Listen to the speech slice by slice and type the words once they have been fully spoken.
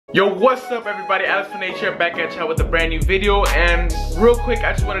Yo, what's up everybody? Alex from Nature back at y'all with a brand new video. And real quick,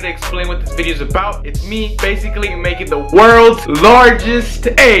 I just wanted to explain what this video is about. It's me basically making the world's largest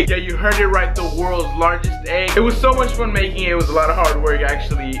egg. Yeah, you heard it right, the world's largest egg. It was so much fun making it. It was a lot of hard work to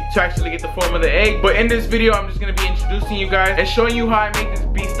actually get the form of the egg. But in this video, I'm just gonna be introducing you guys and showing you how I make this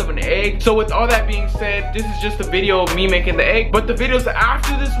beast of an egg. So with all that being said, this is just a video of me making the egg. But the videos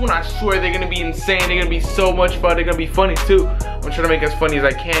after this one, I swear they're gonna be insane. They're gonna be so much fun. They're gonna be funny too. I'm trying to make it as funny as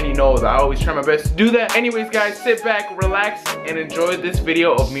I can. You know that I always try my best to do that. Anyways guys, sit back, relax, and enjoy this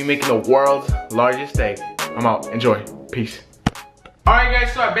video of me making the world's largest egg. I'm out. Enjoy. Peace. Alright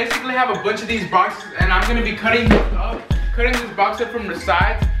guys, so I basically have a bunch of these boxes and I'm gonna be cutting this box up from the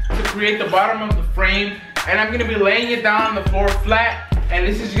sides to create the bottom of the frame, and I'm gonna be laying it down on the floor flat, and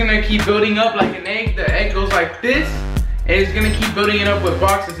this is gonna keep building up like an egg. The egg goes like this, and it's gonna keep building it up with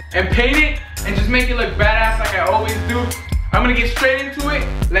boxes and paint it and just make it look badass like I always do. I'm gonna get straight into it.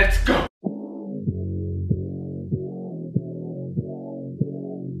 Let's go.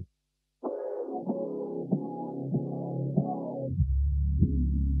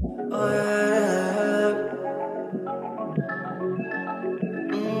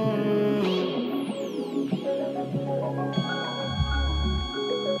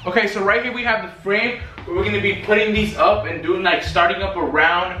 Okay, so right here we have the frame where we're gonna be putting these up and doing like starting up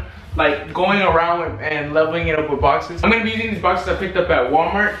around, like going around and leveling it up with boxes. I'm gonna be using these boxes I picked up at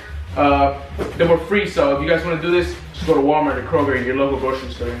Walmart. They were free, so if you guys wanna do this, just go to Walmart or Kroger, your local grocery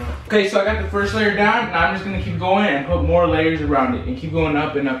store, you know. Okay, so I got the first layer down. Now I'm just gonna keep going and put more layers around it and keep going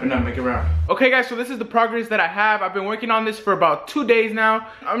up and up and up, make it round. Okay guys, so this is the progress that I have. I've been working on this for about 2 days now.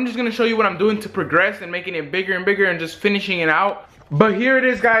 I'm just gonna show you what I'm doing to progress and making it bigger and bigger and just finishing it out. But here it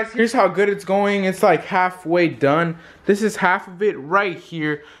is guys, here's how good it's going. It's like halfway done. This is half of it right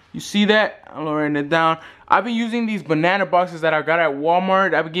here. You see that? I'm lowering it down. I've been using these banana boxes that I got at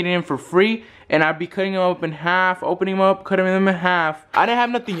Walmart. I've been getting them for free, and I'd be cutting them up in half, opening them up, cutting them in half. I didn't have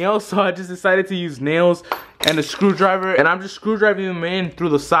nothing else, so I just decided to use nails and a screwdriver, and I'm just screwdriving them in through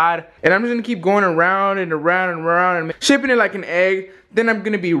the side. And I'm just gonna keep going around and around and around and shaping it like an egg. Then I'm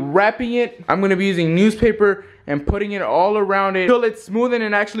gonna be wrapping it. I'm gonna be using newspaper and putting it all around it until it's smooth and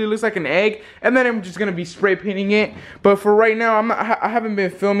it actually looks like an egg. And then I'm just gonna be spray painting it. But for right now, I haven't been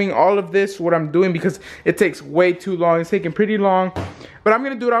filming all of this, what I'm doing, because it takes way too long. It's taking pretty long. But I'm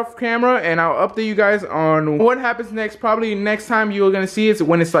gonna do it off camera and I'll update you guys on what happens next. Probably next time you're gonna see it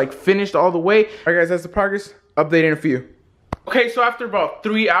when it's like finished all the way. Alright guys, that's the progress. Update in a few. Okay, so after about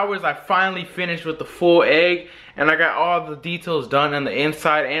 3 hours, I finally finished with the full egg, and I got all the details done on the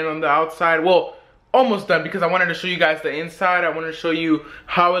inside and on the outside. Well, almost done, because I wanted to show you guys the inside. I wanted to show you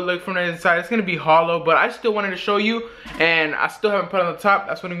how it looked from the inside. It's gonna be hollow, but I still wanted to show you, and I still haven't put it on the top.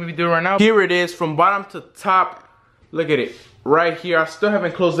 That's what I'm gonna be doing right now. Here it is from bottom to top. Look at it right here. I still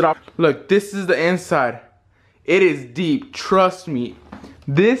haven't closed it off. Look, this is the inside. It is deep, trust me.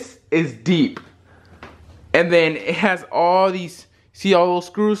 This is deep. And then it has all these, see all those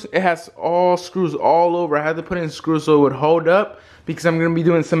screws? It has all screws all over. I had to put in screws so it would hold up, because I'm gonna be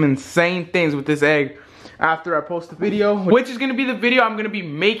doing some insane things with this egg after I post the video, which is gonna be the video I'm gonna be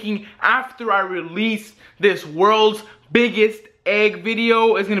making after I release this world's biggest egg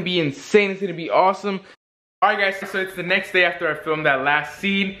video. It's gonna be insane, it's gonna be awesome. Alright guys, so it's the next day after I filmed that last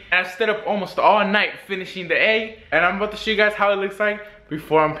scene, and I stayed up almost all night finishing the egg, and I'm about to show you guys how it looks like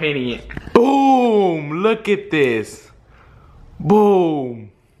before I'm painting it. Boom! Look at this.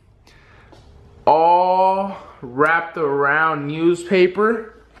 Boom. All wrapped around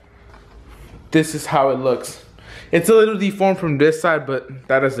newspaper. This is how it looks. It's a little deformed from this side, but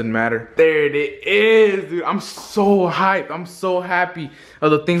that doesn't matter. There it is, dude. I'm so hyped. I'm so happy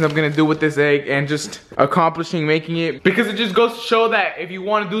of the things I'm gonna do with this egg and just accomplishing making it. Because it just goes to show that if you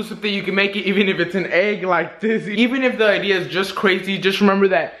wanna do something, you can make it, even if it's an egg like this. Even if the idea is just crazy, just remember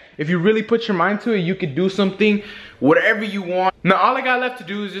that if you really put your mind to it, you could do something, whatever you want. Now all I got left to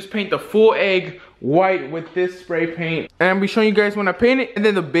do is just paint the full egg white with this spray paint. And I'll be showing you guys when I paint it, and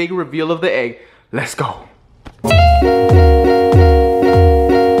then the big reveal of the egg. Let's go.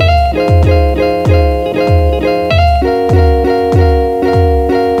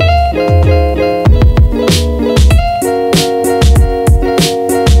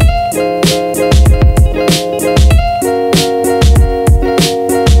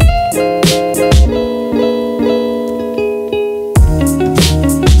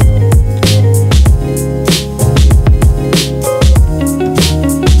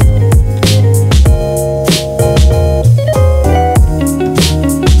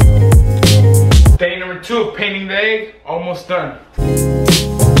 Painting the egg, almost done.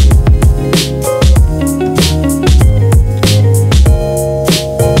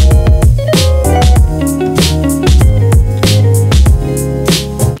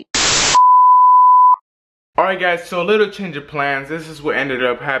 guys, so a little change of plans. This is what ended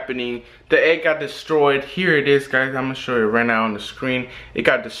up happening. The egg got destroyed. Here it is, guys. I'm gonna show you right now on the screen. It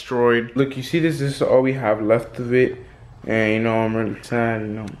got destroyed. Look, you see this? This is all we have left of it. And you know, I'm really sad, you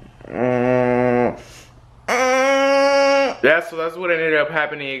know. Yeah, so that's what ended up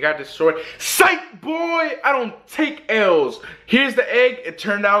happening. It got destroyed. Psych, boy! I don't take L's. Here's the egg. It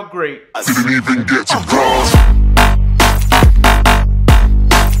turned out great. I didn't even get to cross.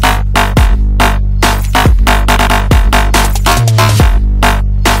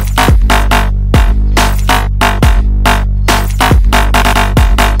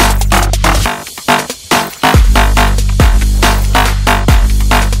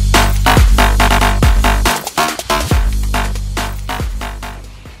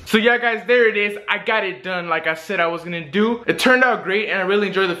 So yeah, guys, there it is. I got it done like I said I was gonna do. It turned out great and I really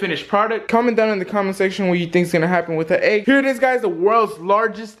enjoyed the finished product. Comment down in the comment section what you think is gonna happen with the egg. Here it is, guys, the world's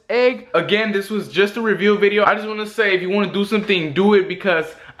largest egg. Again, this was just a review video. I just wanna say, if you wanna do something, do it, because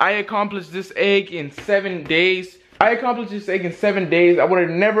I accomplished this egg in 7 days. I accomplished this egg in 7 days. I would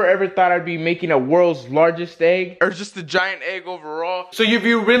have never ever thought I'd be making a world's largest egg, or just a giant egg overall. So if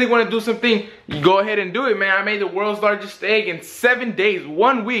you really want to do something, you go ahead and do it, man. I made the world's largest egg in 7 days,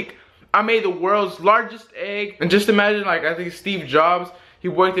 1 week. I made the world's largest egg. And just imagine, like, I think Steve Jobs, he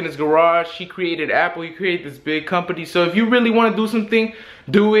worked in his garage, he created Apple, he created this big company. So if you really want to do something,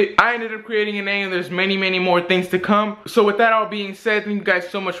 do it. I ended up creating an egg and there's many, many more things to come. So with that all being said, thank you guys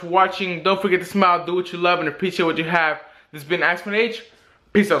so much for watching. Don't forget to smile, do what you love, and appreciate what you have. This has been Axman H.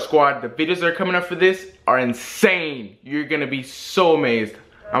 Peace out, squad. The videos that are coming up for this are insane. You're gonna be so amazed.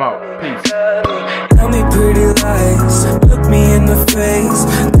 I'm out. Peace. Tell me pretty lies, look me in the face.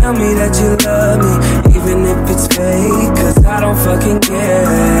 Tell me that you love me, even if it's fake, 'cause I don't fucking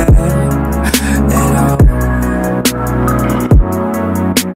care.